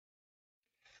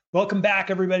Welcome back,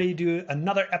 everybody, to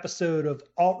another episode of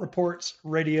Alt Reports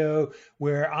Radio,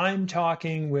 where I'm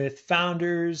talking with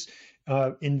founders,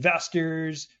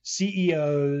 investors,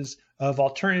 CEOs of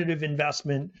alternative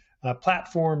investment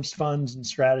platforms, funds, and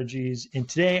strategies. And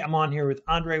today I'm on here with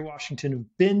Andre Washington of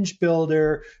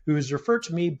BingeBuilder, who is referred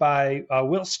to me by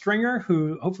Will Stringer,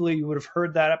 who hopefully you would have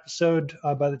heard that episode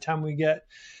by the time we get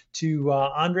to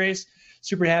Andre's.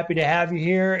 Super happy to have you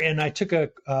here. And I took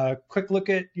a quick look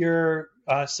at your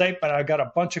site, but I got a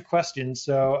bunch of questions,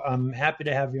 so I'm happy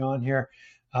to have you on here.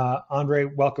 Andre,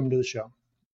 welcome to the show.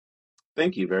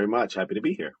 Thank you very much. Happy to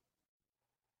be here.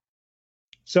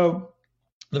 So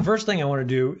the first thing I want to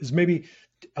do is maybe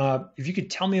if you could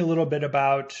tell me a little bit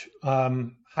about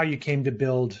how you came to be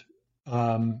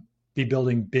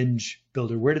building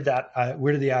BingeBuilder. Where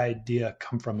did the idea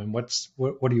come from, and what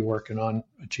are you working on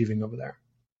achieving over there?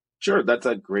 Sure, that's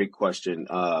a great question.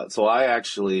 So I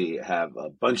actually have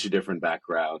a bunch of different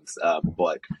backgrounds,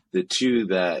 but the two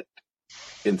that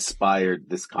inspired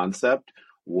this concept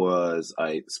was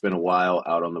I spent a while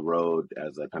out on the road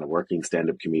as a kind of working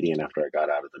stand-up comedian after I got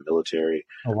out of the military.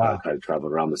 Oh, wow. Kind of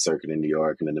traveled around the circuit in New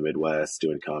York and in the Midwest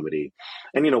doing comedy.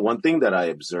 And, one thing that I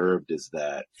observed is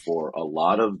that for a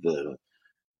lot of the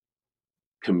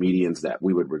comedians that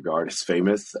we would regard as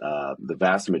famous, the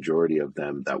vast majority of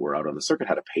them that were out on the circuit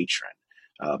had a patron,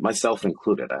 myself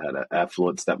included. I had an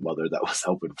affluent stepmother that was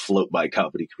helping float my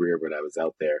comedy career when I was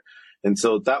out there. And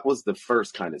so that was the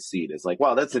first kind of seed. It's like,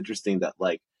 wow, that's interesting that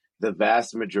like the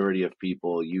vast majority of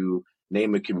people, you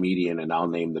name a comedian and I'll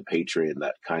name the patron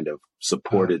that kind of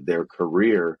supported their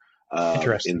career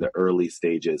in the early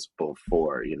stages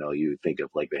before. You think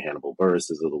of like the Hannibal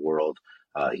Burris's of the world.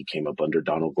 He came up under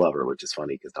Donald Glover, which is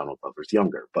funny because Donald Glover's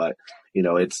younger. But,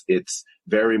 it's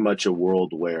very much a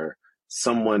world where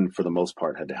someone, for the most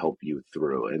part, had to help you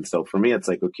through. And so for me, it's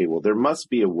like, okay, well, there must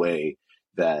be a way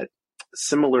that,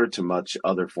 similar to much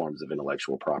other forms of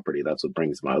intellectual property, that's what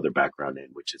brings my other background in,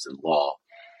 which is in law.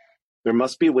 There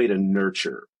must be a way to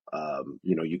nurture.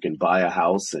 You can buy a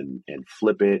house and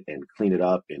flip it and clean it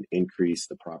up and increase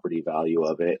the property value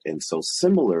of it. And so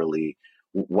similarly,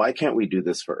 why can't we do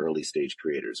this for early stage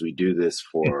creators? We do this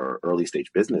for early stage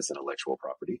business intellectual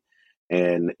property.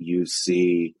 And you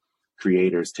see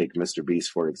creators, take Mr.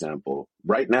 Beast, for example,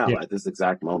 right now at this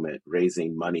exact moment,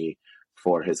 raising money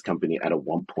for his company at a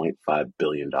 $1.5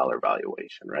 billion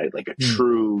valuation, right? Like a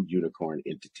true unicorn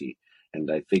entity. And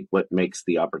I think what makes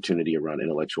the opportunity around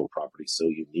intellectual property so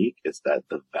unique is that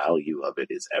the value of it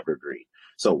is evergreen.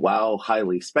 So while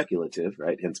highly speculative,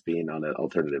 right, hence being on an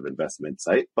alternative investment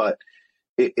site, but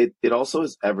it also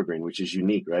is evergreen, which is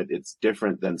unique, right? It's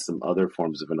different than some other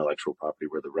forms of intellectual property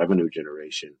where the revenue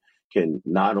generation can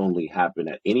not only happen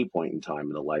at any point in time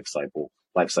in the life cycle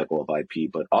of IP,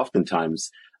 but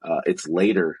oftentimes it's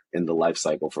later in the life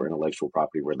cycle for intellectual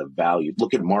property where the value,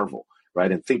 look at Marvel,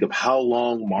 right? And think of how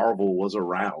long Marvel was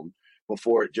around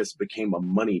before it just became a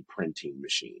money printing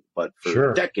machine. But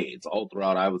for decades, all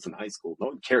throughout I was in high school, no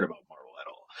one cared about Marvel at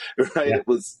all, right? Yeah. It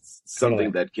was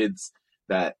something that kids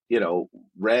that,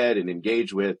 read and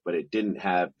engaged with, but it didn't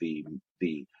have the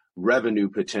revenue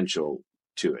potential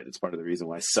to it. It's part of the reason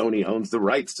why Sony owns the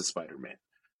rights to Spider-Man,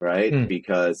 right?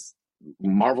 Because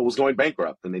Marvel was going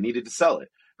bankrupt and they needed to sell it,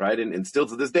 right? And still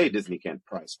to this day, Disney can't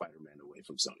pry Spider-Man away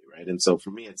from Sony, right? And so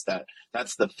for me, it's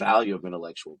that's the value of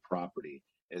intellectual property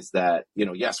is that,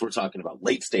 yes, we're talking about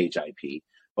late stage IP,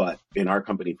 but in our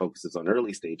company focuses on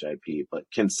early stage IP, but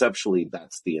conceptually,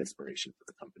 that's the inspiration for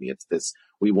the company. It's this,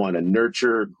 we want to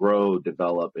nurture, grow,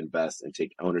 develop, invest, and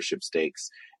take ownership stakes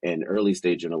in early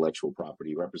stage intellectual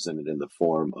property represented in the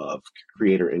form of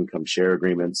creator income share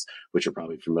agreements, which you're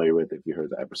probably familiar with if you heard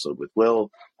the episode with Will,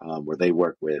 where they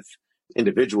work with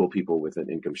individual people with an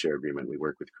income share agreement. We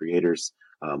work with creators.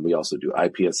 We also do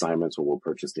IP assignments where we'll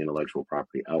purchase the intellectual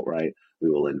property outright. We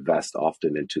will invest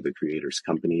often into the creator's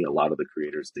company. A lot of the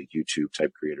creators, the YouTube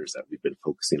type creators that we've been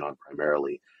focusing on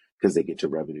primarily because they get to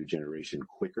revenue generation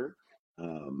quicker.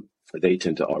 They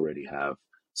tend to already have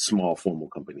small formal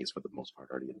companies for the most part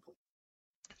already in place.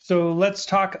 So let's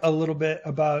talk a little bit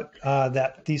about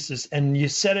that thesis. And you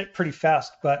said it pretty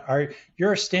fast, but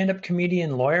you're a stand-up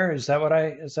comedian lawyer? Is that what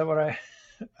I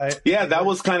yeah, that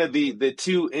was kind of the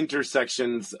two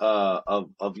intersections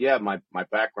of my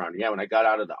background. Yeah, when I got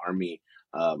out of the Army,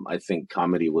 I think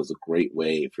comedy was a great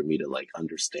way for me to like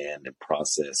understand and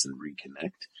process and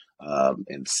reconnect.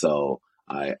 And so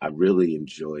I really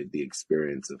enjoyed the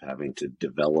experience of having to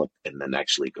develop and then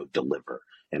actually go deliver.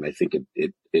 And I think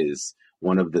it is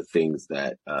one of the things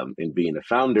that in being a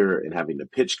founder and having to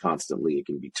pitch constantly, it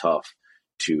can be tough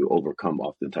to overcome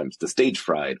oftentimes the stage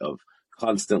fright of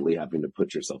constantly having to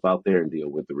put yourself out there and deal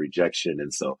with the rejection.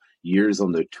 And so years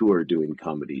on the tour doing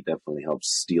comedy definitely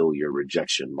helps steel your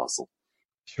rejection muscle.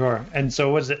 Sure. And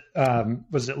so was it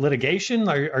litigation?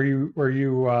 Were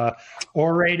you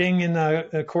orating in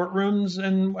the courtrooms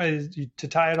and to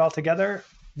tie it all together?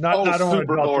 Not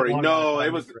super boring. No,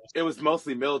 it was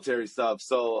mostly military stuff.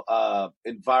 So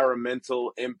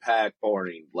environmental impact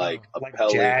boring, like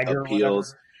appellate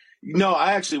appeals. No,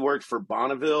 I actually worked for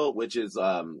Bonneville, which is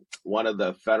one of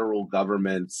the federal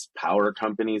government's power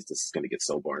companies. This is going to get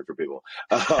so boring for people.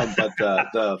 But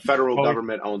the federal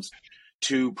government owns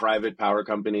two private power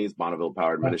companies, Bonneville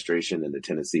Power Administration and the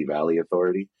Tennessee Valley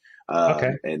Authority.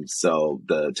 And so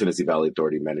the Tennessee Valley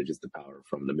Authority manages the power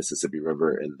from the Mississippi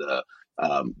River, and the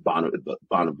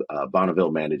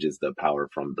Bonneville manages the power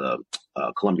from the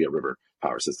Columbia River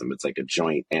power system. It's like a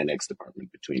joint annex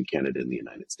department between Canada and the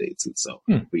United States. And so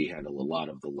we handle a lot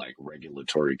of the like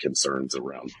regulatory concerns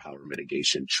around power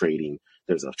mitigation, trading.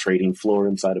 There's a trading floor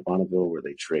inside of Bonneville where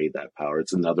they trade that power.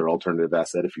 It's another alternative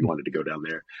asset if you wanted to go down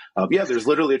there. There's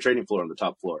literally a trading floor on the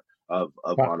top floor of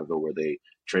Bonneville where they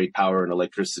trade power and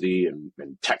electricity and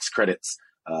tax credits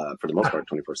for the most part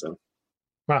 24/7.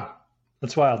 Wow,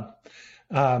 that's wild.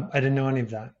 I didn't know any of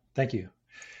that. Thank you.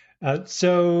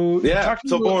 So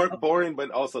boring, but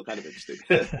also kind of interesting.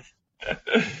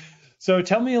 So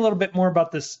tell me a little bit more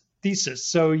about this thesis.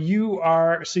 So you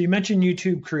mentioned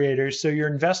YouTube creators. So you're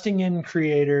investing in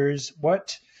creators.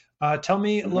 Tell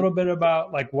me a little bit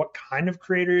about like what kind of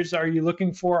creators are you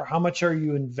looking for? How much are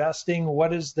you investing?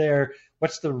 What's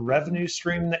the revenue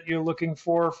stream that you're looking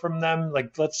for from them?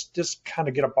 Like, let's just kind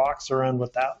of get a box around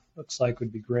what that looks like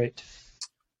would be great.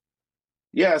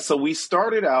 Yeah, so we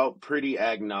started out pretty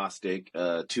agnostic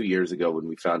 2 years ago when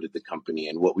we founded the company.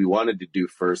 And what we wanted to do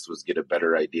first was get a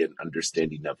better idea and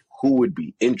understanding of who would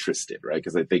be interested, right?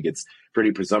 Because I think it's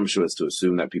pretty presumptuous to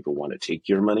assume that people want to take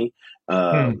your money.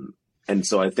 And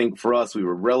so I think for us, we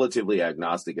were relatively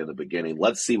agnostic in the beginning.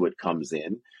 Let's see what comes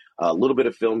in. A little bit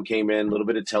of film came in, a little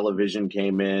bit of television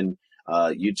came in,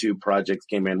 YouTube projects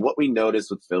came in. What we noticed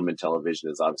with film and television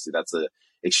is obviously that's a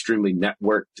extremely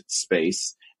networked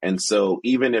space. And so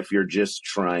even if you're just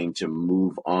trying to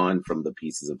move on from the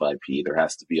pieces of IP, there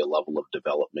has to be a level of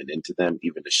development into them,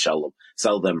 even to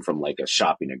sell them from like a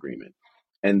shopping agreement.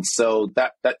 And so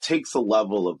that takes a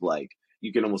level of like,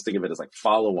 you can almost think of it as like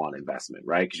follow-on investment,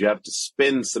 right? Because you have to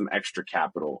spend some extra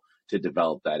capital to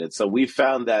develop that. And so we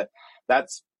found that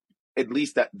that's, at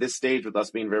least at this stage, with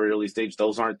us being very early stage,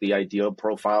 those aren't the ideal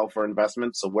profile for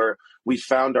investment. So where we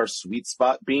found our sweet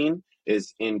spot being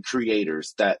is in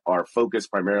creators that are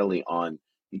focused primarily on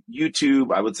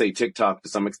YouTube, I would say TikTok to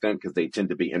some extent, because they tend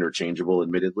to be interchangeable,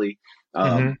 admittedly.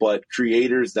 But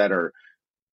creators that are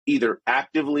either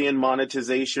actively in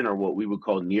monetization or what we would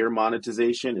call near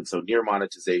monetization. And so near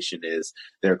monetization is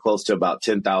they're close to about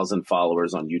 10,000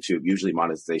 followers on YouTube. Usually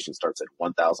monetization starts at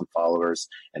 1,000 followers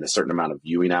and a certain amount of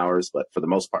viewing hours. But for the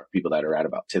most part, people that are at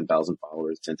about 10,000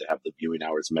 followers tend to have the viewing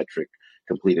hours metric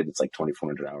completed. It's like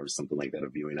 2,400 hours, something like that,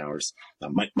 of viewing hours.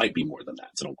 Might be more than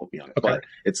that, so don't quote me on it. Okay. But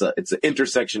it's an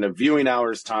intersection of viewing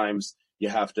hours times you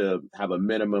have to have a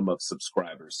minimum of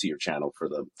subscribers to your channel for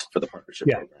the partnership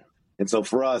program. And so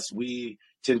for us, we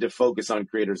tend to focus on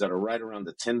creators that are right around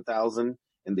the 10,000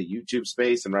 in the YouTube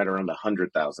space and right around the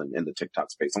 100,000 in the TikTok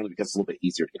space, only because it's a little bit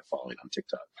easier to get a following on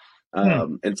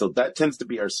TikTok. And so that tends to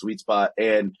be our sweet spot.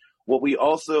 And what we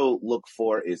also look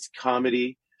for is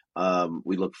comedy.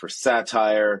 We look for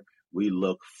satire. We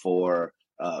look for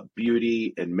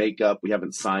beauty and makeup. We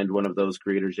haven't signed one of those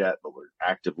creators yet, but we're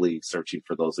actively searching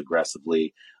for those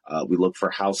aggressively. We look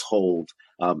for household.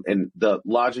 And the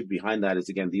logic behind that is,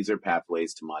 again, these are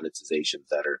pathways to monetization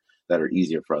that are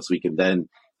easier for us. We can then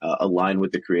align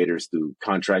with the creators through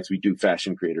contracts. We do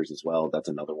fashion creators as well. That's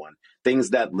another one. Things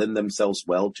that lend themselves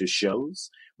well to shows,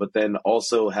 but then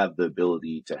also have the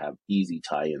ability to have easy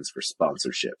tie-ins for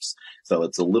sponsorships. So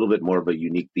it's a little bit more of a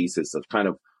unique thesis of kind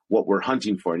of what we're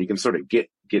hunting for. And you can sort of get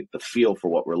the feel for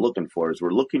what we're looking for is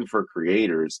we're looking for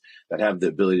creators that have the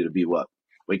ability to be what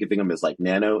we can think of them as like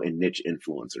nano and niche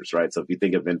influencers, right? So if you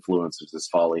think of influencers as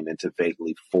falling into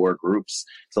vaguely 4 groups,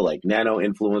 so like nano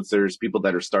influencers, people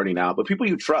that are starting out, but people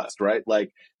you trust, right?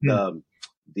 Like the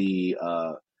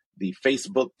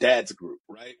Facebook dads group,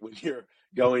 right? When you're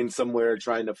going somewhere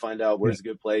trying to find out where's a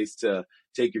good place to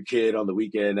take your kid on the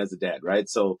weekend as a dad, right?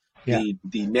 So the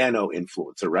nano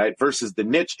influencer, right? Versus the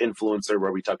niche influencer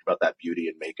where we talked about that beauty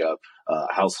and makeup,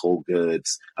 household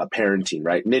goods, parenting,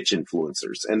 right? Niche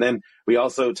influencers. And then we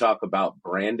also talk about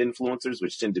brand influencers,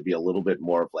 which tend to be a little bit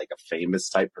more of like a famous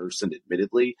type person,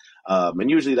 admittedly. And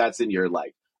usually that's in your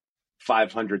like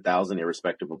 500,000,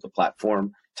 irrespective of the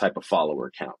platform. type of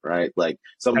follower count, right? Like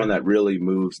someone that really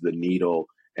moves the needle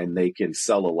and they can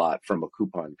sell a lot from a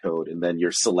coupon code, and then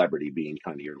your celebrity being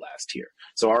kind of your last tier.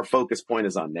 So our focus point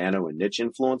is on nano and niche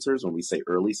influencers when we say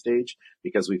early stage,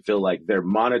 because we feel like they're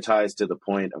monetized to the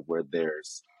point of where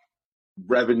there's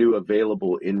revenue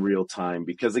available in real time,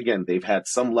 because again, they've had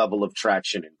some level of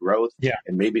traction and growth,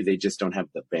 and maybe they just don't have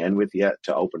the bandwidth yet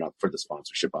to open up for the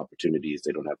sponsorship opportunities.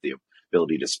 They don't have the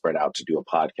ability to spread out to do a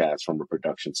podcast from a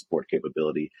production support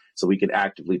capability. So we can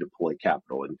actively deploy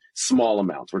capital in small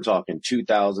amounts. We're talking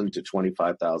 $2,000 to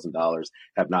 $25,000.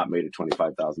 Have not made a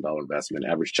 $25,000 investment.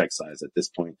 Average check size at this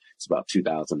point is about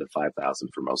 $2,000 to $5,000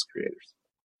 for most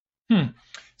creators.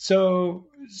 So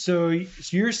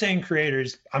you're saying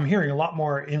creators. I'm hearing a lot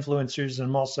more influencers,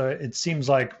 and also it seems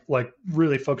like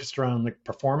really focused around like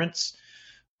performance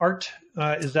art.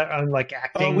 Is that on like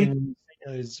acting,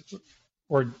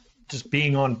 or just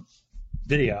being on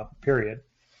video? Period.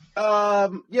 Yeah,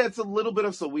 it's a little bit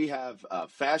of. So we have a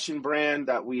fashion brand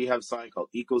that we have signed called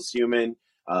Ecoshuman.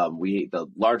 The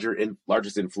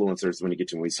largest influencers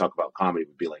when we talk about comedy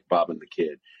would be like Bob and the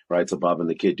Kid, right? So Bob and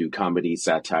the Kid do comedy,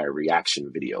 satire,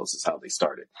 reaction videos is how they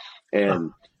started.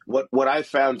 And what I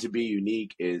found to be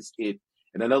unique is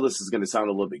and I know this is going to sound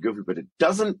a little bit goofy, but it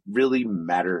doesn't really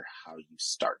matter how you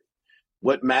started.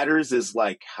 What matters is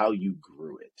like how you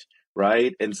grew it,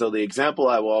 right? And so the example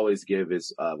I will always give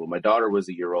is when my daughter was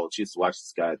a year old, she used to watch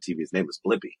this guy on TV. His name was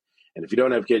Blippi. And if you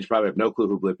don't have kids, you probably have no clue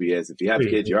who Blippi is. If you have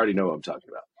kids, you already know what I'm talking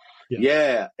about.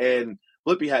 Yeah. And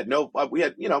Blippi had we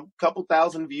had, a couple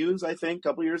thousand views, I think, a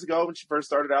couple years ago when she first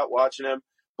started out watching him.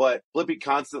 But Blippi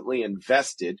constantly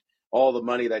invested all the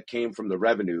money that came from the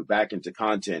revenue back into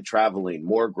content, traveling,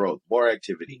 more growth, more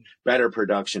activity, better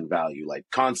production value, like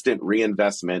constant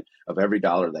reinvestment of every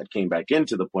dollar that came back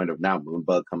into the point of now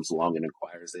Moonbug comes along and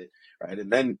acquires it, right?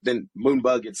 And then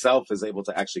Moonbug itself is able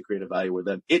to actually create a value where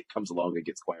then it comes along and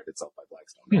gets acquired itself by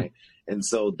Blackstone, right? And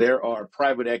so there are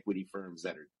private equity firms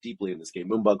that are deeply in this game.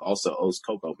 Moonbug also owes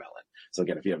Coco Melon. So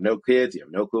again, if you have no kids, you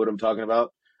have no clue what I'm talking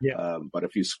about. But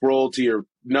if you scroll to your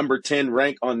number 10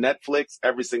 rank on Netflix,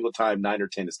 every single time 9 or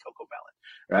 10 is Coco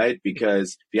Melon, right? Because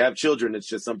if you have children, it's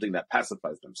just something that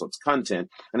pacifies them. So it's content,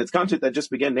 and it's content that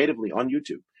just began natively on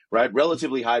YouTube, right?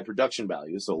 Relatively high production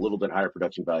value, so a little bit higher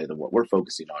production value than what we're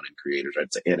focusing on in creators, right?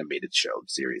 It's an animated show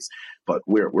series, but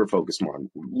we're focused more on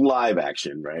live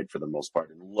action, right? For the most part,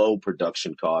 and low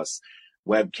production costs.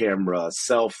 Web camera,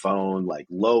 cell phone, like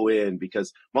low end,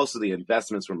 because most of the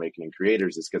investments we're making in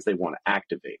creators is because they want to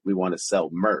activate. We want to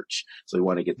sell merch. So we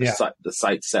want to get the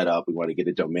site set up. We want to get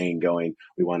a domain going.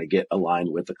 We want to get aligned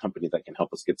with a company that can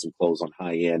help us get some clothes on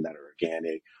high end that are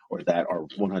organic or that are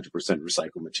 100%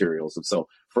 recycled materials. And so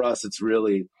for us, it's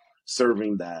really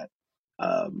serving that.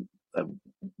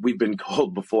 We've been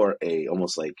called before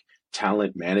almost like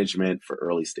talent management for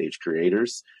early stage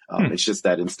creators. It's just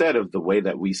that instead of the way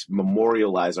that we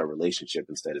memorialize our relationship,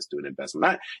 instead is doing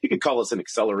investment. You could call us an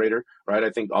accelerator, right? I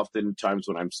think oftentimes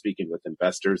when I'm speaking with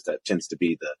investors, that tends to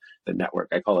be the network.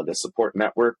 I call it a support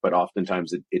network, but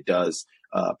oftentimes it does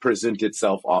present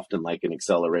itself often like an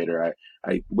accelerator.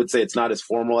 I would say it's not as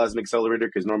formal as an accelerator,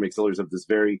 because normally accelerators have this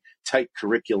very tight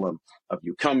curriculum of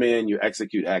you come in, you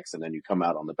execute X, and then you come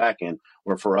out on the back end.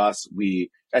 Where for us,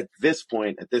 at this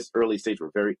point, at this early stage,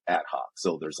 we're very ad hoc.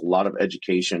 So there's a lot of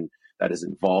education that is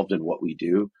involved in what we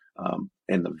do.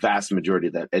 And the vast majority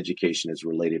of that education is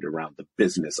related around the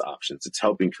business options. It's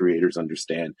helping creators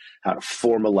understand how to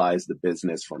formalize the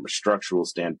business from a structural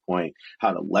standpoint,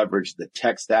 how to leverage the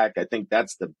tech stack. I think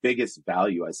that's the biggest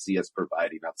value I see us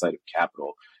providing outside of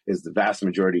capital, is the vast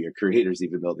majority of creators,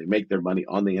 even though they make their money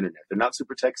on the internet, they're not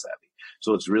super tech savvy.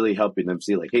 So it's really helping them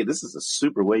see like, hey, this is a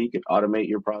super way you can automate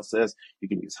your process. You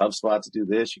can use HubSpot to do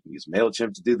this. You can use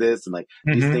MailChimp to do this. And like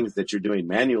these things that you're doing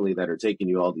manually that are taking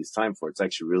you all these time for, it's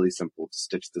actually really simple to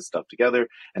stitch this stuff together.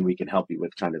 And we can help you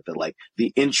with kind of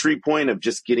the entry point of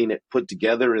just getting it put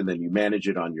together, and then you manage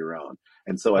it on your own.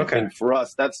 And so I think for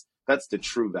us, that's the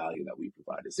true value that we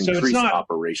provide, is increased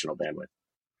operational bandwidth.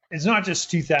 It's not just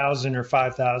 $2,000 or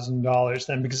 $5,000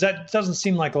 then, because that doesn't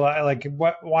seem like a lot. Like,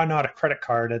 why not a credit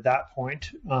card at that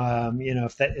point?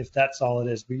 If that's all it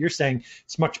is. But you're saying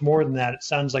it's much more than that. It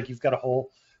sounds like you've got a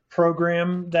whole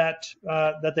program that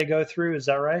they go through. Is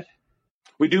that right?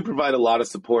 We do provide a lot of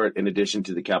support in addition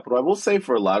to the capital. I will say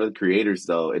for a lot of the creators,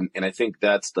 though, and I think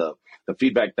that's the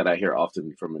feedback that I hear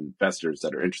often from investors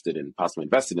that are interested in possibly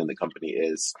investing in the company,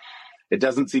 is it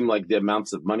doesn't seem like the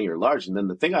amounts of money are large. And then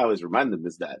the thing I always remind them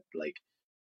is that, like,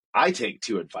 I take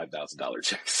 $2,000 and $5,000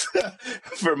 checks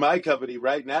for my company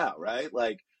right now, right?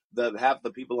 Like half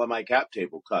the people on my cap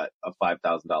table cut a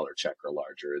 $5,000 check or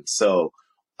larger. And so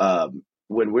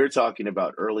when we're talking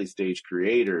about early stage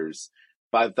creators,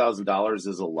 $5,000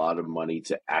 is a lot of money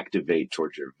to activate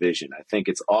towards your vision. I think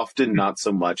it's often not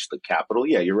so much the capital.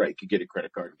 Yeah, you're right. You could get a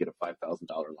credit card and get a $5,000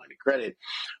 line of credit.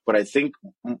 But I think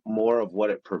more of what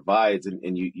it provides,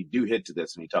 and you do hit to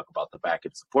this when you talk about the back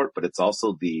end support, but it's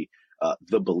also the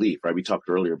belief, right? We talked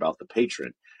earlier about the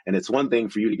patron. And it's one thing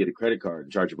for you to get a credit card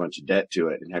and charge a bunch of debt to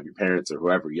it and have your parents or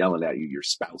whoever yelling at you, your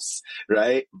spouse,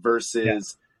 right?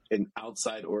 Versus an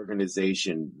outside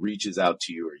organization reaches out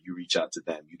to you or you reach out to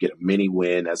them. You get a mini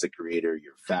win as a creator.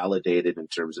 You're validated in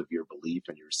terms of your belief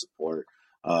and your support.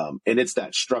 And it's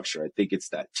that structure. I think it's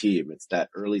that team. It's that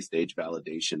early stage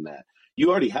validation that you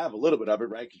already have a little bit of it,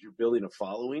 right? Because you're building a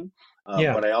following.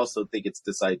 But I also think it's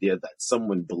this idea that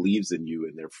someone believes in you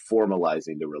and they're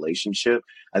formalizing the relationship.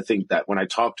 I think that when I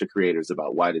talk to creators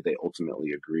about why did they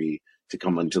ultimately agree to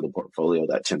come into the portfolio,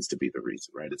 that tends to be the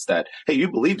reason, right? It's that, hey,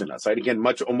 you believed in us, right? Again,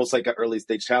 much almost like an early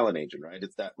stage talent agent, right?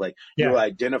 It's that like you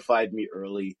identified me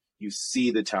early, you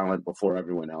see the talent before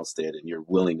everyone else did, and you're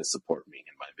willing to support me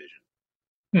in my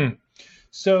vision.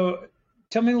 So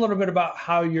tell me a little bit about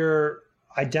how you're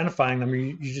identifying them. Are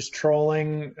you just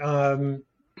trolling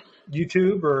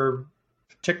YouTube or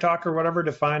TikTok or whatever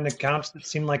to find accounts that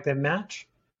seem like they match?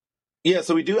 Yeah,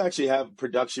 so we do actually have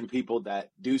production people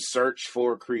that do search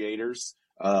for creators,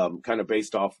 kind of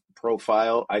based off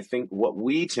profile. I think what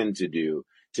we tend to do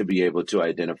to be able to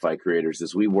identify creators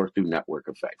is we work through network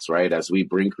effects, right? As we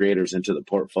bring creators into the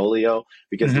portfolio,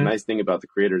 because the nice thing about the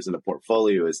creators in the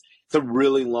portfolio is it's a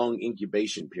really long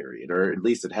incubation period, or at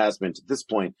least it has been to this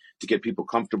point, to get people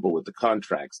comfortable with the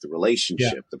contracts, the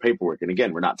relationship, the paperwork. And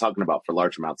again, we're not talking about for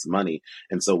large amounts of money.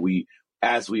 And so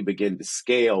as we begin to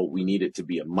scale, we need it to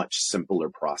be a much simpler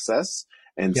process.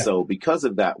 And so because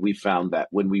of that, we found that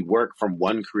when we work from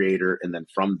one creator and then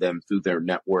from them through their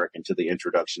network into the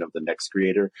introduction of the next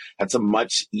creator, that's a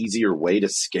much easier way to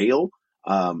scale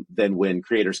than when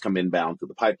creators come inbound through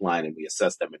the pipeline and we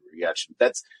assess them in reaction.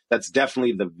 That's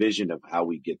definitely the vision of how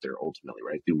we get there ultimately,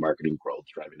 right? Through marketing growth,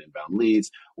 driving inbound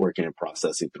leads, working and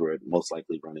processing through it, most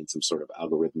likely running some sort of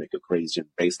algorithmic equation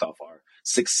based off our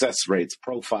success rates,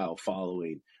 profile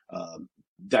following,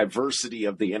 diversity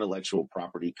of the intellectual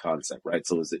property concept, right?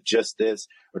 So is it just this,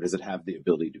 or does it have the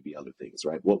ability to be other things,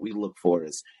 right? What we look for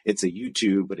is it's a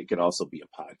YouTube, but it could also be a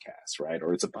podcast, right?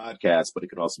 Or it's a podcast, but it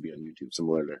could also be on YouTube,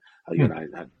 similar to how you and I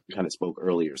had kind of spoke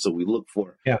earlier. So we look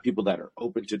for people that are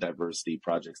open to diversity,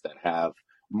 projects that have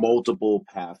multiple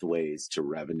pathways to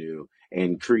revenue,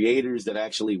 and creators that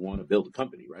actually want to build a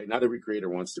company, right? Not every creator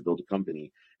wants to build a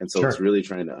company. And so it's really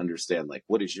trying to understand, like,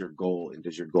 what is your goal, and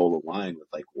does your goal align with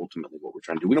like ultimately what we're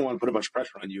trying to do? We don't want to put a bunch of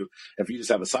pressure on you if you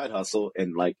just have a side hustle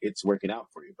and like it's working out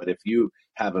for you. But if you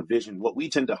have a vision, what we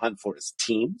tend to hunt for is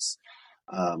teams.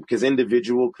 Because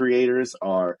individual creators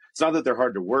it's not that they're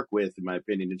hard to work with, in my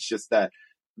opinion. It's just that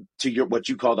to what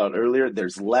you called out earlier,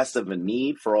 there's less of a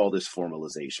need for all this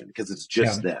formalization because it's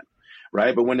just them,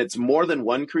 right? But when it's more than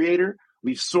one creator,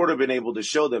 we've sort of been able to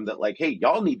show them that like, hey,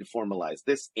 y'all need to formalize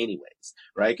this anyways,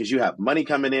 right? Because you have money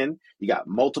coming in, you got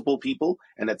multiple people,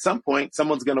 and at some point,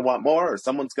 someone's going to want more or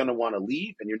someone's going to want to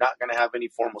leave, and you're not going to have any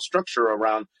formal structure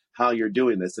around how you're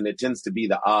doing this. And it tends to be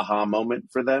the aha moment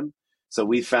for them. So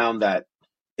we found that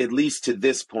at least to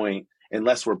this point,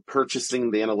 unless we're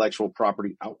purchasing the intellectual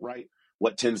property outright,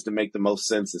 what tends to make the most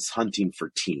sense is hunting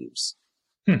for teams.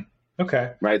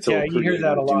 Okay. Right. So you hear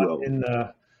that a lot in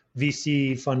the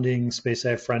VC funding space. I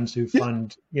have friends who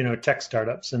fund, tech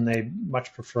startups, and they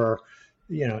much prefer,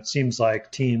 it seems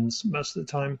like teams most of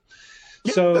the time.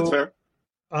 Yeah, so that's fair.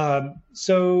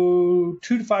 So $2,000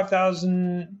 to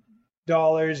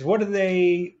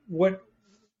 $5,000.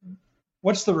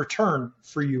 What's the return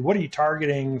for you? What are you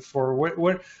targeting for?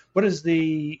 What is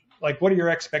the what are your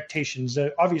expectations?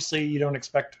 Obviously, you don't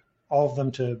expect all of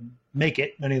them to make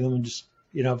it. Many of them just,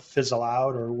 fizzle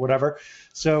out or whatever.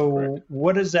 So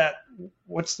what's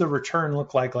the return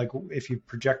look like? Like if you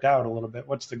project out a little bit,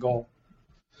 what's the goal?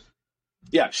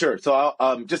 Yeah, sure. So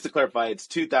I'll, just to clarify, it's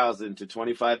 2,000 to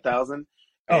 25,000.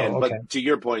 But to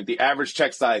your point, the average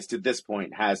check size to this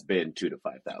point has been 2,000 to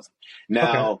 5,000.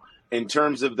 Now, in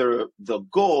terms of the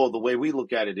goal, the way we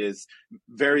look at it is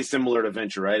very similar to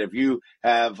venture, right? If you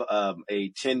have a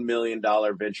 $10 million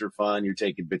venture fund, you're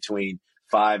taking between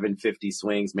 5 and 50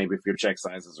 swings. Maybe if your check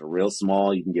sizes are real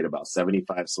small, you can get about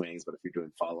 75 swings. But if you're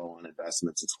doing follow-on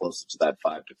investments, it's closer to that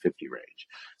 5 to 50 range.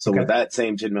 So with that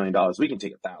same $10 million, we can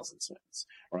take 1,000 swings,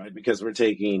 right? Because we're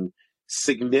taking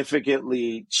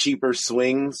significantly cheaper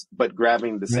swings, but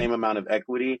grabbing the same amount of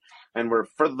equity. And we're,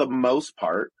 for the most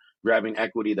part, grabbing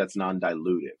equity that's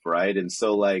non-dilutive, right? And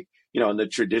so in the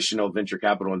traditional venture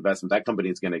capital investment, that company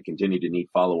is going to continue to need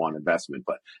follow-on investment.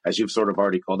 But as you've sort of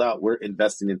already called out, we're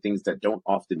investing in things that don't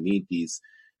often need these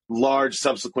large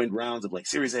subsequent rounds of like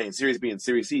Series A and Series B and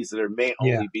Series C. So there may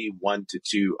only be 1 to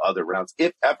 2 other rounds,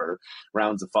 if ever,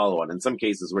 rounds of follow-on. In some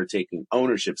cases, we're taking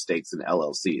ownership stakes in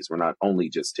LLCs. We're not only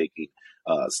just taking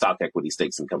stock equity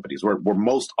stakes in companies. We're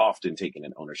most often taking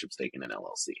an ownership stake in an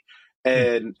LLC.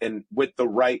 And with the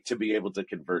right to be able to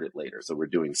convert it later. So we're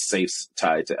doing safes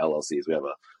tied to LLCs. We have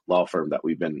a law firm that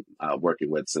we've been working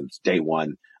with since day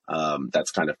one.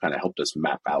 That's kind of helped us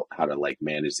map out how to like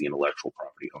manage the intellectual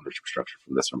property ownership structure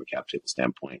from a cap table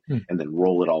standpoint, and then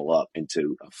roll it all up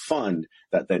into a fund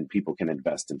that then people can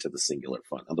invest into the singular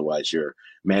fund. Otherwise, you're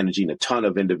managing a ton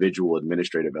of individual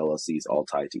administrative LLCs all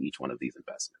tied to each one of these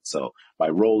investments. So by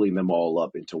rolling them all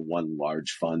up into one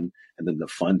large fund, and then the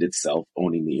fund itself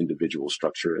owning the individual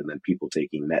structure, and then people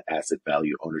taking net asset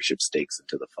value ownership stakes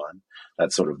into the fund,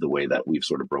 that's sort of the way that we've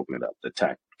sort of broken it up.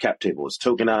 The cap table is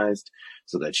tokenized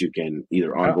so that you can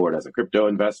either onboard as a crypto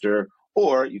investor,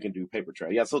 or you can do paper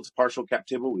trail. Yeah, so it's a partial cap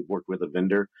table. We've worked with a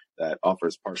vendor that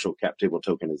offers partial cap table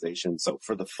tokenization. So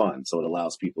for the fund, so it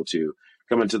allows people to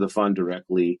come into the fund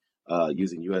directly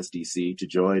using USDC to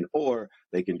join, or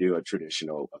they can do a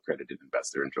traditional accredited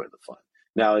investor and join the fund.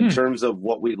 Now, in terms of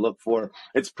what we look for,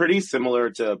 it's pretty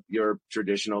similar to your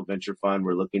traditional venture fund.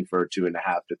 We're looking for 2.5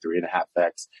 to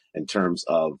 3.5x in terms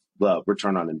of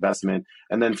return on investment.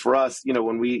 And then for us,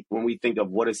 when we think of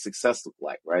what does success look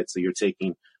like, right? So you're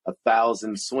taking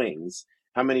 1,000 swings.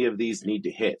 How many of these need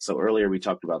to hit? So earlier we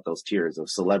talked about those tiers of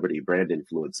celebrity, brand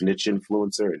influence, niche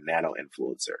influencer, and nano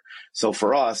influencer. So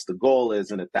for us, the goal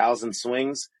is in 1,000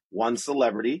 swings, 1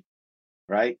 celebrity,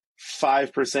 right?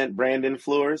 5% brand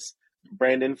influencers.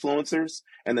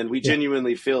 And then we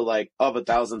genuinely feel like of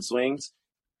 1,000 swings,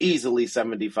 easily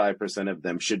 75% of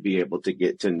them should be able to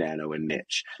get to nano and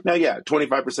niche. Now,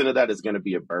 25% of that is going to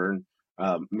be a burn.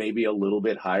 Maybe a little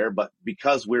bit higher, but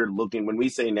because we're looking, when we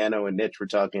say nano and niche, we're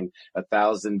talking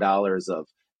 $1,000 of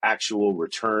actual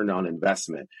return on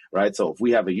investment, right? So if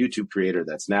we have a YouTube creator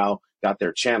that's now got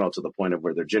their channel to the point of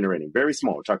where they're generating very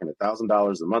small, we're talking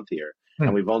 $1,000 a month here,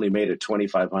 and we've only made a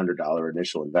 $2,500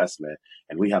 initial investment,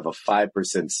 and we have a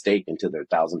 5% stake into their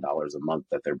 $1,000 a month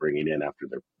that they're bringing in after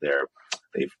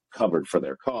they've covered for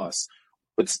their costs.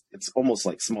 It's almost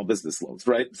like small business loans,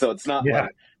 right? So it's not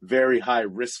like very high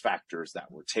risk factors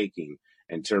that we're taking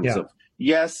in terms of,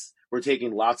 yes, we're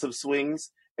taking lots of swings.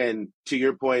 And to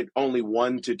your point, only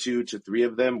 1 to 2 to 3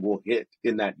 of them will hit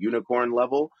in that unicorn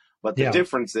level. But the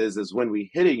difference is when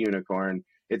we hit a unicorn,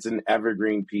 it's an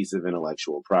evergreen piece of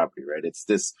intellectual property, right? It's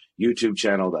this YouTube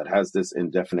channel that has this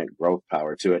indefinite growth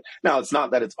power to it. Now, it's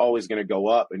not that it's always going to go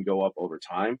up over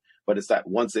time, but it's that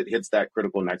once it hits that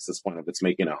critical nexus point of it's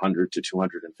making $100,000 to $250,000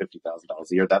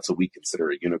 a year, that's what we consider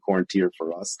a unicorn tier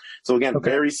for us. So again,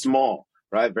 very small,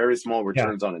 right? Very small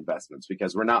returns on investments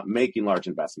because we're not making large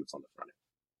investments on the front end.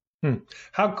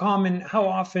 How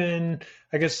often,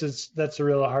 I guess that's a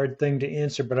real hard thing to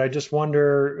answer, but I just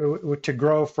wonder to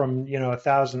grow from,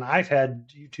 1,000, I've had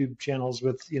YouTube channels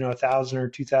with, 1,000 or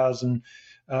 2,000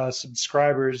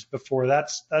 subscribers before.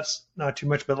 That's not too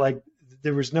much, but like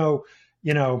there was no,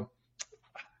 how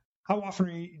often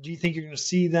do you think you're going to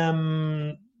see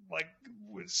them like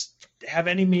have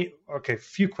any, okay,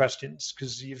 few questions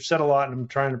because you've said a lot and I'm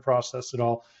trying to process it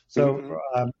all. So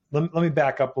let me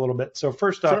back up a little bit. So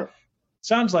first off,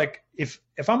 sounds like if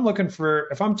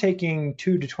I'm taking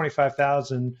 2 to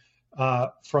 25,000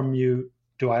 from you,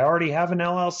 do I already have an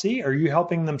LLC? Are you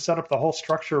helping them set up the whole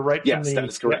structure right from the? Yes, that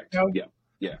is correct.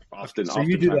 Yeah. Often. So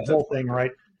you do the whole thing,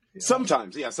 right?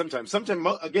 Sometimes.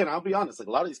 Again, I'll be honest. Like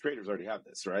a lot of these creators already have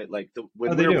this, right? Like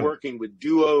when we're working with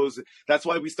duos, that's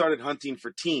why we started hunting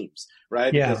for teams,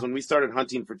 right? Because when we started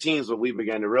hunting for teams, what we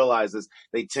began to realize is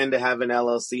they tend to have an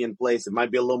LLC in place. It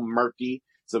might be a little murky,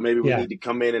 so maybe we need to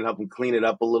come in and help them clean it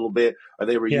up a little bit. Or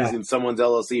they were using someone's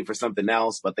LLC for something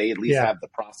else, but they at least have the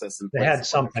process in place. They had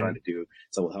something they're trying to do,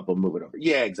 so we'll help them move it over.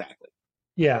 Yeah, exactly.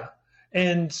 Yeah.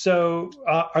 And so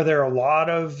are there a lot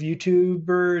of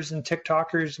YouTubers and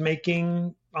TikTokers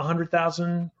making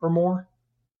 100,000 or more?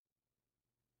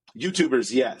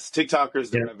 YouTubers, yes.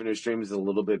 TikTokers, the revenue stream is a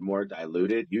little bit more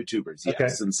diluted. YouTubers, yes. Okay.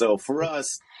 And so for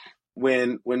us,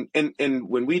 when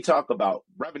we talk about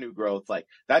revenue growth, like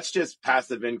that's just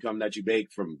passive income that you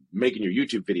make from making your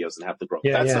YouTube videos and have the growth.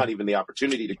 That's not even the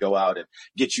opportunity to go out and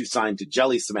get you signed to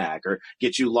Jelly Smack or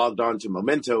get you logged on to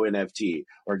Memento NFT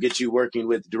or get you working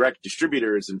with direct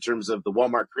distributors in terms of the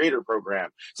Walmart Creator Program.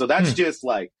 So that's just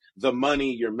like the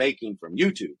money you're making from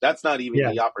YouTube. That's not even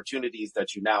the opportunities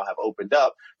that you now have opened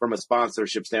up from a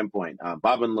sponsorship standpoint.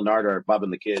 Bob and Leonard, or Bob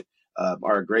and the Kid,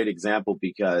 are a great example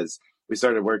because we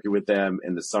started working with them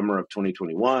in the summer of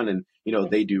 2021, and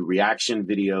they do reaction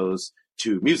videos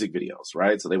to music videos,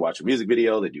 right? So they watch a music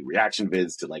video, they do reaction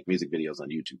vids to like music videos on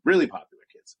YouTube. Really popular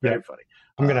kids, very funny.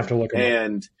 I'm gonna have to look them up.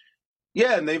 And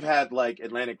yeah, and they've had like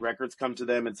Atlantic Records come to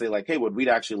them and say like, hey, what we'd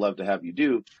actually love to have you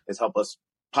do is help us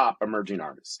pop emerging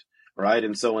artists, right?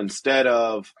 And so instead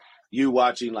of you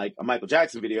watching like a Michael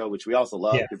Jackson video, which we also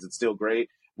love because it's still great,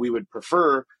 we would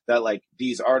prefer that like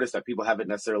these artists that people haven't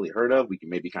necessarily heard of, we can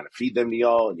maybe kind of feed them to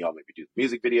y'all, and y'all maybe do the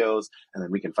music videos, and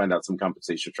then we can find out some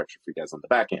compensation structure for you guys on the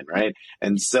back end, right?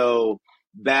 And so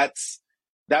that's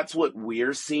what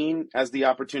we're seeing as the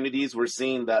opportunities. We're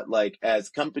seeing that like as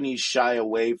companies shy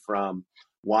away from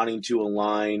wanting to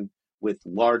align with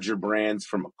larger brands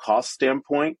from a cost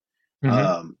standpoint,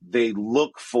 they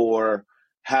look for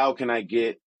how can I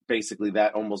get basically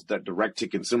that almost that direct to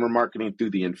consumer marketing through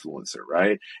the influencer,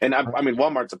 right? And I mean,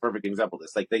 Walmart's a perfect example of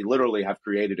this. Like they literally have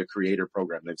created a creator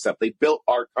program themselves. They built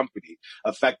our company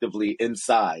effectively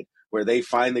inside where they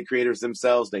find the creators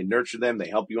themselves, they nurture them, they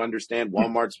help you understand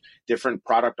Walmart's different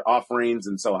product offerings,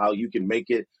 and so how you can make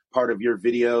it part of your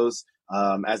videos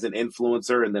as an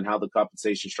influencer, and then how the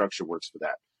compensation structure works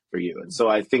for you. And so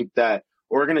I think that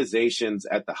organizations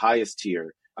at the highest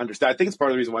tier understand. I think it's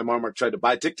part of the reason why Walmart tried to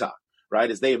buy TikTok,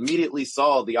 right? Is they immediately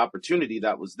saw the opportunity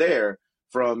that was there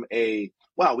from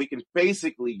wow, we can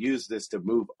basically use this to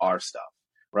move our stuff,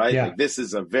 right? Yeah. Like this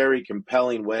is a very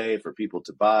compelling way for people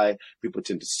to buy. People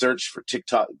tend to search for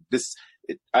TikTok.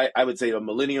 I would say a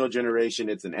millennial generation,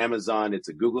 it's an Amazon, it's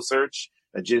a Google search.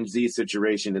 A Gen Z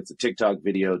situation, it's a TikTok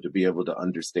video to be able to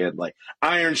understand like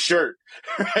iron shirt,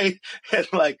 right? And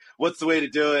like, what's the way to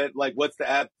do it? Like, what's the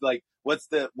app? Like, what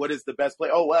is the best play?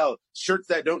 Oh, wow. Shirts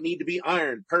that don't need to be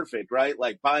ironed. Perfect. Right.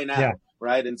 Like buy now.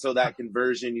 Right. And so that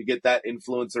conversion, you get that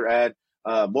influencer ad.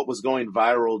 What was going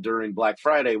viral during Black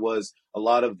Friday was a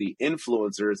lot of the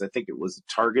influencers. I think it was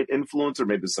a Target influencer,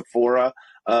 maybe Sephora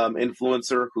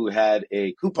influencer who had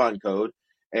a coupon code.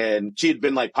 And she had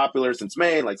been like popular since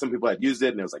May, and like some people had used it,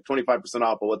 and it was like 25%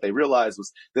 off. But what they realized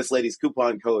was this lady's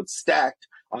coupon code stacked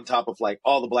on top of like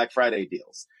all the Black Friday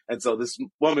deals. And so this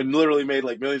woman literally made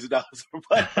like millions of dollars for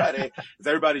Black Friday because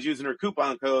everybody's using her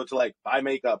coupon code to like buy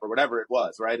makeup or whatever it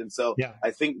was, right? And so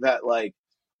I think that like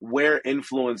where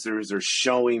influencers are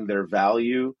showing their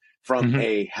value from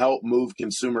a help move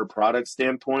consumer product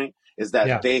standpoint is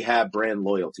that they have brand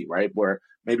loyalty, right? Where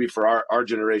maybe for our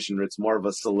generation, it's more of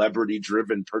a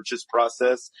celebrity-driven purchase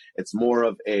process. It's more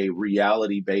of a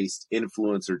reality-based,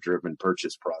 influencer-driven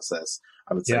purchase process,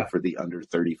 I would say, for the under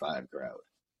 35 crowd.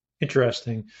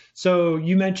 Interesting. So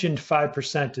you mentioned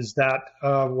 5%. Is that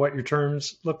what your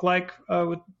terms look like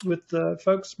with the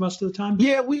folks most of the time?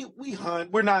 Yeah, we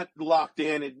hunt. We're not locked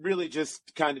in. It really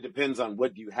just kind of depends on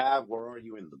what you have. Where are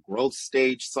you in the growth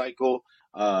stage cycle?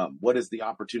 What is the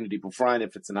opportunity beforehand?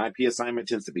 If it's an IP assignment,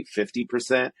 it tends to be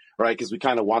 50%, right? Because we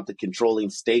kind of want the controlling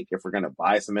stake if we're going to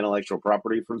buy some intellectual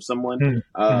property from someone.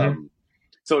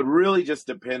 So it really just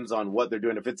depends on what they're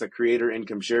doing. If it's a creator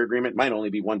income share agreement, it might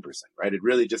only be 1%, right? It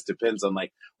really just depends on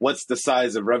like what's the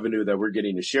size of revenue that we're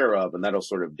getting a share of, and that'll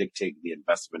sort of dictate the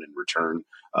investment and return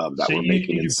that we're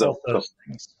making. You and so, those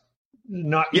things.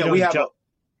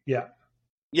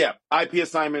 IP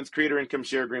assignments, creator income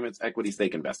share agreements, equity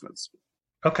stake investments.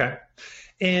 Okay.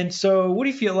 And so what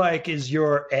do you feel like is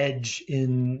your edge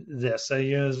in this?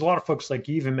 There's a lot of folks, like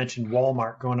you even mentioned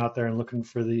Walmart, going out there and looking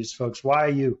for these folks. Why are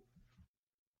you?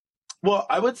 Well,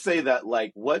 I would say that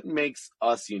like what makes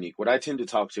us unique, what I tend to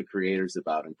talk to creators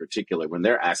about in particular when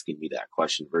they're asking me that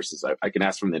question versus I can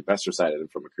ask from the investor side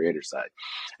and from a creator side.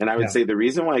 And I would say the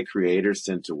reason why creators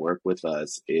tend to work with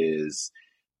us is,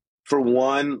 for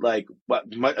one, like,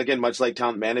 again, much like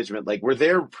talent management, like we're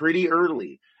there pretty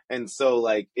early. And so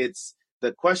like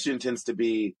the question tends to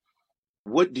be,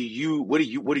 what are you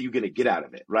going to get out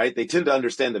of it? Right. They tend to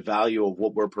understand the value of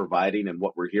what we're providing and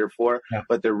what we're here for,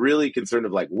 but they're really concerned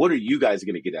of like, what are you guys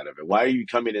going to get out of it? Why are you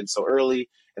coming in so early?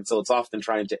 And so it's often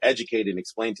trying to educate and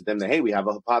explain to them that, hey, we have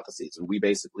a hypothesis, and we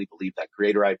basically believe that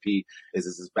creator IP is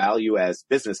as value as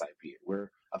business IP. We're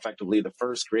effectively the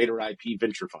first creator IP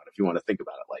venture fund, if you want to think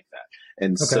about it like that.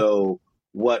 And so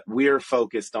what we're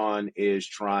focused on is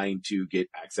trying to get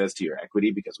access to your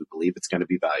equity because we believe it's going to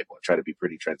be valuable. I try to be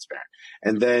pretty transparent.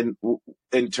 And then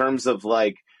in terms of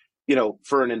like,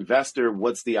 for an investor,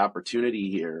 what's the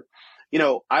opportunity here?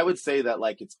 I would say that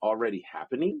like it's already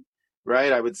happening,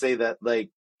 right? I would say that like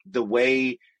the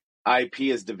way IP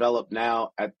is developed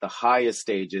now at the highest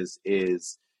stages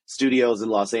is studios in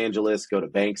Los Angeles go to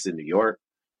banks in New York.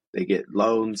 They get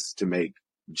loans to make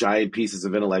giant pieces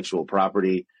of intellectual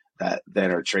property. that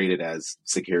then are traded as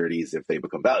securities if they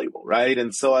become valuable, right?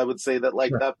 And so I would say that like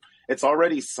Sure. that, it's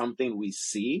already something we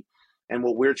see. And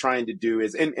what we're trying to do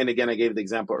is, and again, I gave the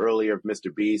example earlier of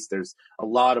Mr. Beast. There's a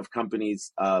lot of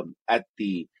companies at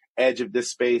the edge of this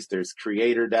space. There's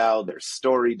Creator DAO, there's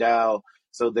Story DAO.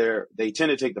 So they tend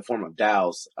to take the form of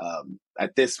DAOs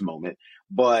at this moment,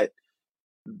 but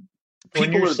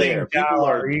people are there. DAO,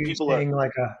 are you saying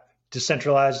like a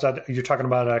decentralized? You're talking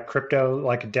about a crypto,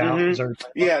 like a DAO?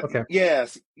 Yeah. Okay.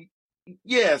 Yes.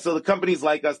 Yeah. So the companies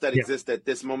like us that exist at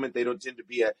this moment, they don't tend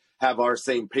to have our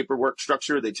same paperwork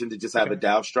structure. They tend to just have a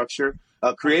DAO structure.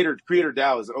 Creator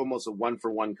DAO is almost a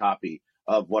 1-for-1 copy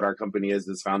of what our company is.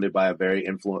 It's founded by a very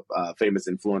famous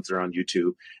influencer on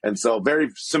YouTube. And so very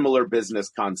similar business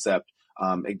concept.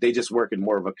 They just work in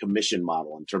more of a commission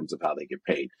model in terms of how they get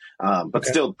paid. But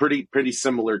still pretty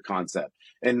similar concept.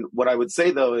 And what I would say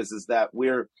though is that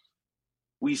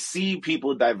we see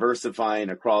people diversifying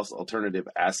across alternative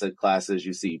asset classes.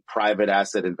 You see private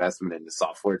asset investment into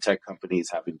software tech companies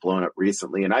having blown up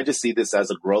recently. And I just see this as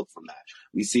a growth from that.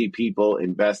 We see people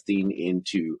investing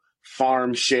into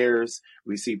farm shares.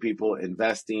 We see people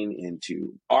investing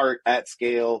into art at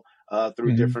scale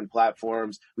through different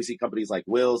platforms. We see companies like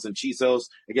Wills and Chisos,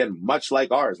 again, much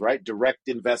like ours, right? Direct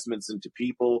investments into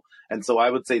people. And so I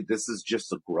would say this is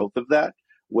just a growth of that,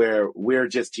 where we're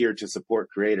just here to support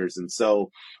creators. And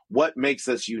so what makes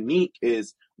us unique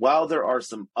is while there are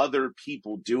some other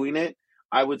people doing it,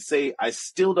 I would say I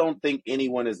still don't think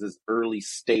anyone is as early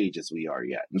stage as we are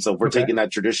yet. And so if we're taking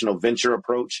that traditional venture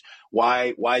approach,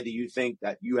 why do you think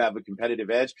that you have a competitive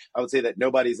edge? I would say that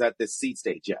nobody's at this seed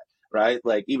stage yet, right?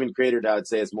 Like even Creator, I would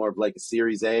say it's more of like a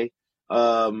Series A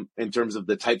in terms of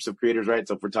the types of creators, right?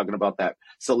 So if we're talking about that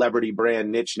celebrity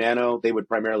brand niche nano, they would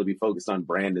primarily be focused on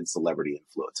brand and celebrity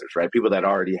influencers, right? People that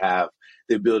already have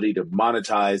the ability to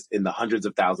monetize in the hundreds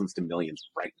of thousands to millions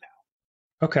right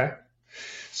now. Okay.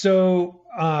 So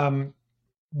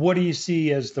what do you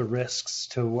see as the risks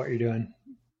to what you're doing?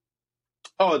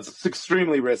 Oh, it's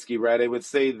extremely risky, right? I would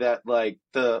say that like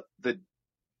the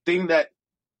thing that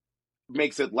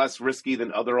makes it less risky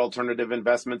than other alternative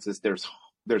investments is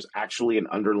there's actually an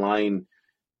underlying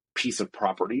piece of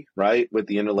property, right? With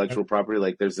the intellectual property,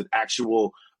 like there's an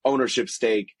actual ownership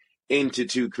stake into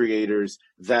two creators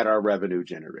that are revenue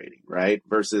generating, right?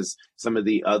 Versus some of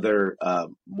the other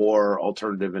more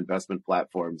alternative investment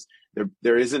platforms,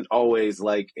 there isn't always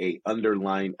like a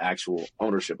underlying actual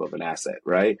ownership of an asset,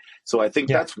 right? So I think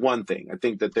that's one thing. I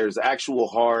think that there's actual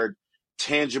hard,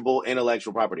 tangible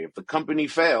intellectual property. If the company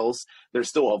fails, there's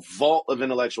still a vault of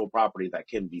intellectual property that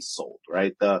can be sold,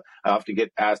 right? I often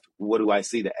get asked, what do I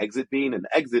see the exit being? And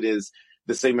the exit is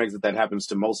the same exit that happens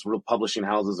to most real publishing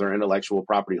houses or intellectual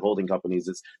property holding companies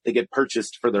is they get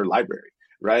purchased for their library,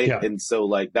 right? Yeah. And so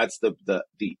like that's the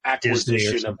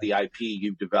acquisition of the IP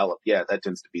you've developed. Yeah, that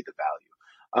tends to be the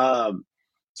value.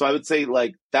 So I would say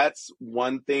like that's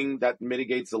one thing that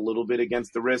mitigates a little bit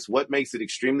against the risk. What makes it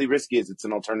extremely risky is it's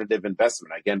an alternative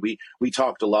investment. Again, we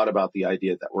talked a lot about the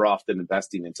idea that we're often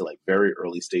investing into like very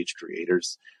early stage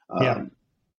creators.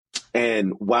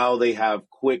 And while they have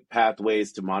quick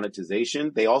pathways to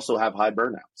monetization, they also have high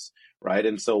burnouts, right?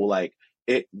 And so like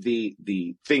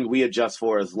the thing we adjust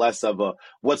for is less of a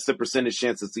what's the percentage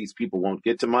chance that these people won't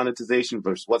get to monetization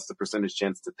versus what's the percentage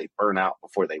chance that they burn out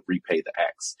before they repay the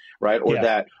X, right? Or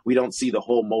that we don't see the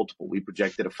whole multiple. We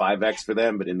projected a 5X for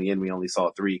them, but in the end we only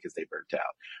saw 3 because they burnt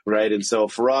out, right? And so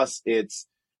for us, it's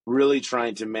really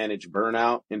trying to manage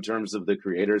burnout in terms of the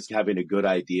creators having a good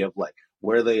idea of like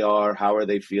where they are, how are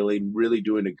they feeling, really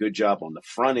doing a good job on the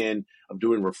front end of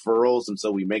doing referrals. And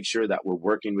so we make sure that we're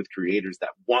working with creators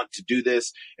that want to do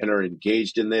this and are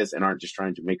engaged in this and aren't just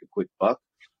trying to make a quick buck.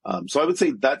 So I would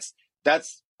say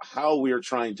that's how we are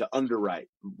trying to underwrite,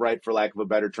 right, for lack of a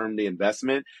better term, the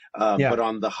investment. But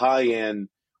on the high end,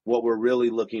 what we're really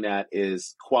looking at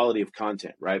is quality of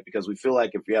content, right? Because we feel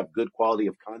like if you have good quality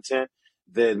of content,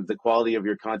 then the quality of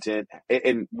your content,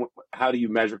 and how do you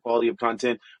measure quality of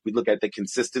content? We look at the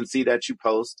consistency that you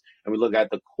post, and we look at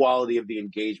the quality of the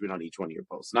engagement on each one of your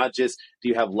posts. Not just do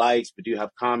you have likes, but do you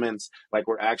have comments? Like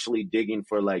we're actually digging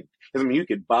for like, I mean, you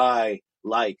could buy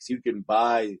likes, you can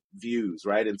buy views,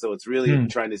 right? And so it's really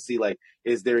trying to see like,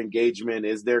 is there engagement?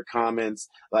 Is there comments?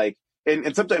 Like,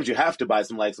 and sometimes you have to buy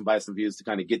some likes and buy some views to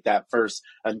kind of get that first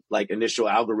like initial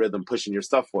algorithm pushing your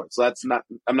stuff forward. So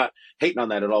I'm not hating on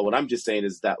that at all. What I'm just saying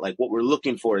is that like what we're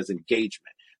looking for is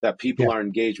engagement, that people are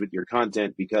engaged with your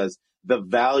content, because the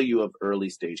value of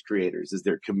early stage creators is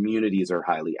their communities are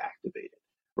highly activated,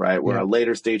 right? Where a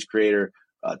later stage creator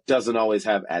doesn't always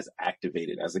have as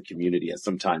activated as a community as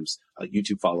sometimes a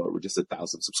YouTube follower with just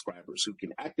 1,000 subscribers who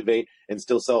can activate and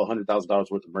still sell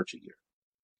 $100,000 worth of merch a year.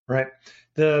 Right.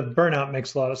 The burnout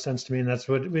makes a lot of sense to me, and that's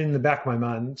what in the back of my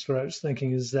mind. That's what I was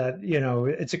thinking is that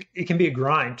it can be a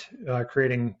grind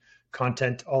creating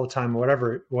content all the time,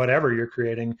 whatever you're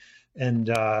creating, and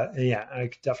yeah, I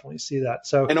could definitely see that.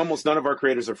 So, and almost none of our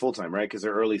creators are full time, right? Because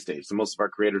they're early stage. So most of our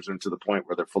creators are to the point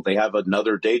where they have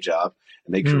another day job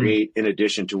and they create in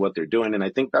addition to what they're doing. And I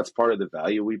think that's part of the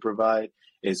value we provide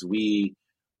is we.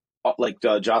 Like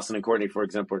Jocelyn and Courtney, for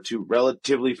example, are two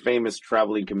relatively famous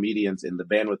traveling comedians. In the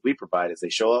bandwidth we provide is they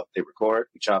show up, they record,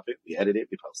 we chop it, we edit it,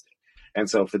 we post it. And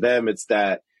so for them, it's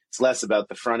less about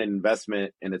the front end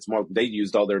investment, and it's more they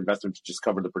used all their investment to just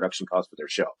cover the production costs for their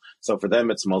show. So for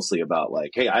them, it's mostly about like,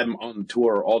 hey, I'm on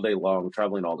tour all day long,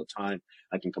 traveling all the time.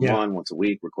 I can come on once a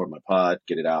week, record my pod,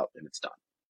 get it out, and it's done.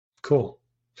 Cool.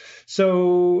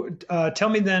 So tell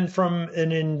me then, from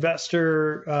an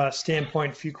investor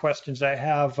standpoint, a few questions I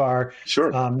have are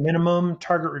minimum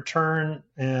target return,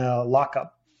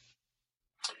 lockup.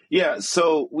 Yeah,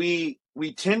 so we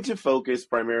tend to focus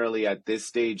primarily at this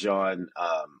stage on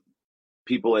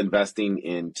people investing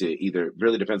into either,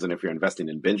 really depends on if you're investing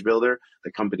in BingeBuilder,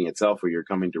 the company itself, or you're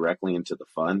coming directly into the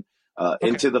fund.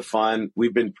 Into the fund,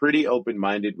 we've been pretty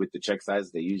open-minded with the check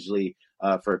size. They usually,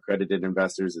 for accredited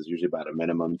investors, is usually about a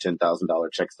minimum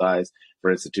 $10,000 check size.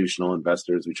 For institutional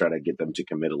investors, we try to get them to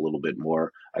commit a little bit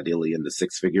more, ideally in the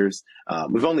six figures.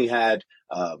 We've only had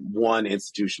one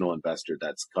institutional investor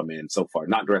that's come in so far,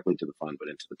 not directly to the fund, but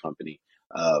into the company,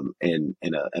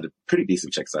 at a pretty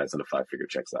decent check size and a 5-figure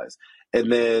check size.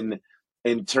 And then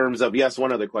in terms of, yes,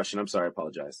 one other question. I'm sorry, I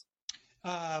apologize.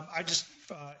 I just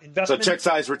investment. So check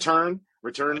size, return,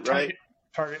 right?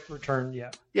 Target return,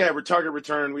 yeah. Yeah, target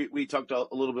return. We talked a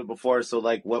little bit before. So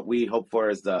like what we hope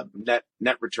for is the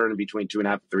net return between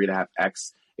 2.5 to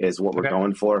 3.5x is what we're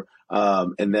going for.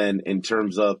 And then in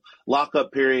terms of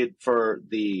lockup period for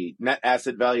the net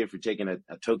asset value, if you're taking a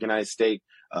tokenized stake,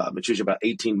 it's usually about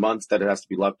 18 months that it has to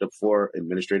be locked up for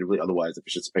administratively. Otherwise, if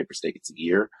it's just a paper stake, it's a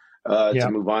year. To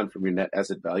move on from your net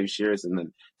asset value shares. And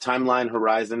then timeline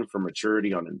horizon for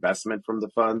maturity on investment from the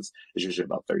funds is usually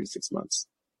about 36 months.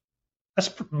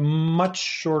 That's much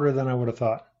shorter than I would have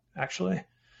thought, actually.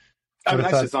 I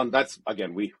mean, that's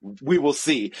again, we will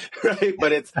see, right?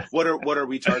 But it's what are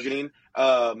we targeting?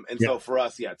 So for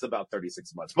us, it's about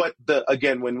 36 months. But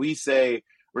again, when we say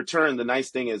return, the nice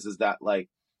thing is that like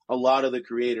a lot of the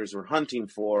creators we're hunting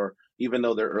for, even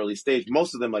though they're early stage,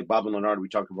 most of them, like Bob and Leonard, we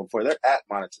talked about before, they're at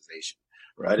monetization,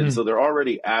 right? And so they're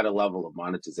already at a level of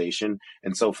monetization.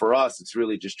 And so for us, it's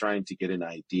really just trying to get an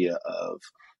idea of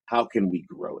how can we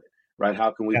grow it, right?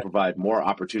 How can we provide more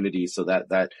opportunities so that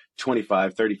 $2,500,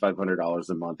 $3,500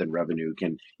 a month in revenue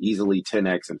can easily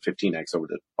 10x and 15x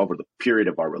over the period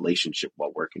of our relationship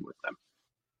while working with them.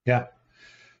 Yeah,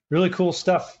 really cool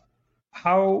stuff.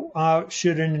 How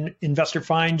should an investor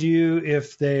find you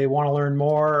if they want to learn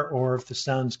more or if this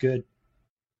sounds good?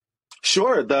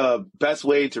 Sure. The best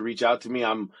way to reach out to me,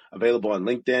 I'm available on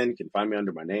LinkedIn. You can find me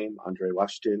under my name, Andre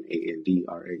Washington,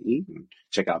 Andrae.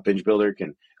 Check out BingeBuilder.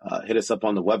 Can hit us up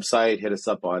on the website, hit us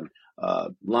up on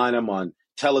line. I'm on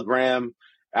Telegram.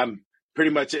 I'm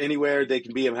pretty much anywhere they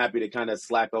can be. I'm happy to kind of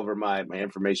slack over my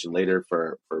information later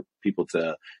for people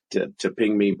to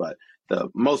ping me. But the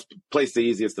the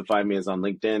easiest to find me is on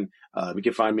LinkedIn. You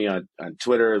can find me on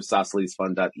Twitter.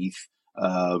 SossLeesFund.eth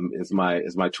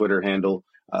is my Twitter handle.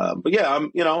 But yeah,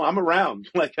 I'm around.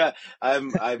 Like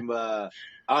I'm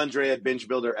Andre at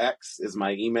BingeBuilder X is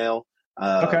my email.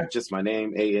 Just my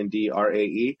name,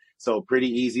 Andrae. So pretty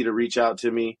easy to reach out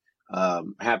to me.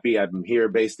 Happy I'm here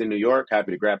based in New York.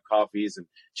 Happy to grab coffees and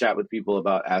chat with people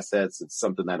about assets. It's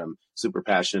something that I'm super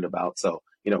passionate about. So,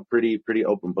 pretty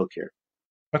open book here.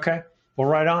 Okay. Well,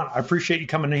 right on. I appreciate you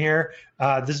coming in here.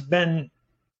 This has been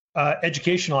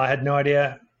educational. I had no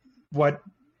idea what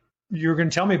you were going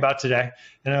to tell me about today.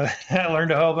 And I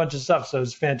learned a whole bunch of stuff. So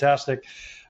it's fantastic.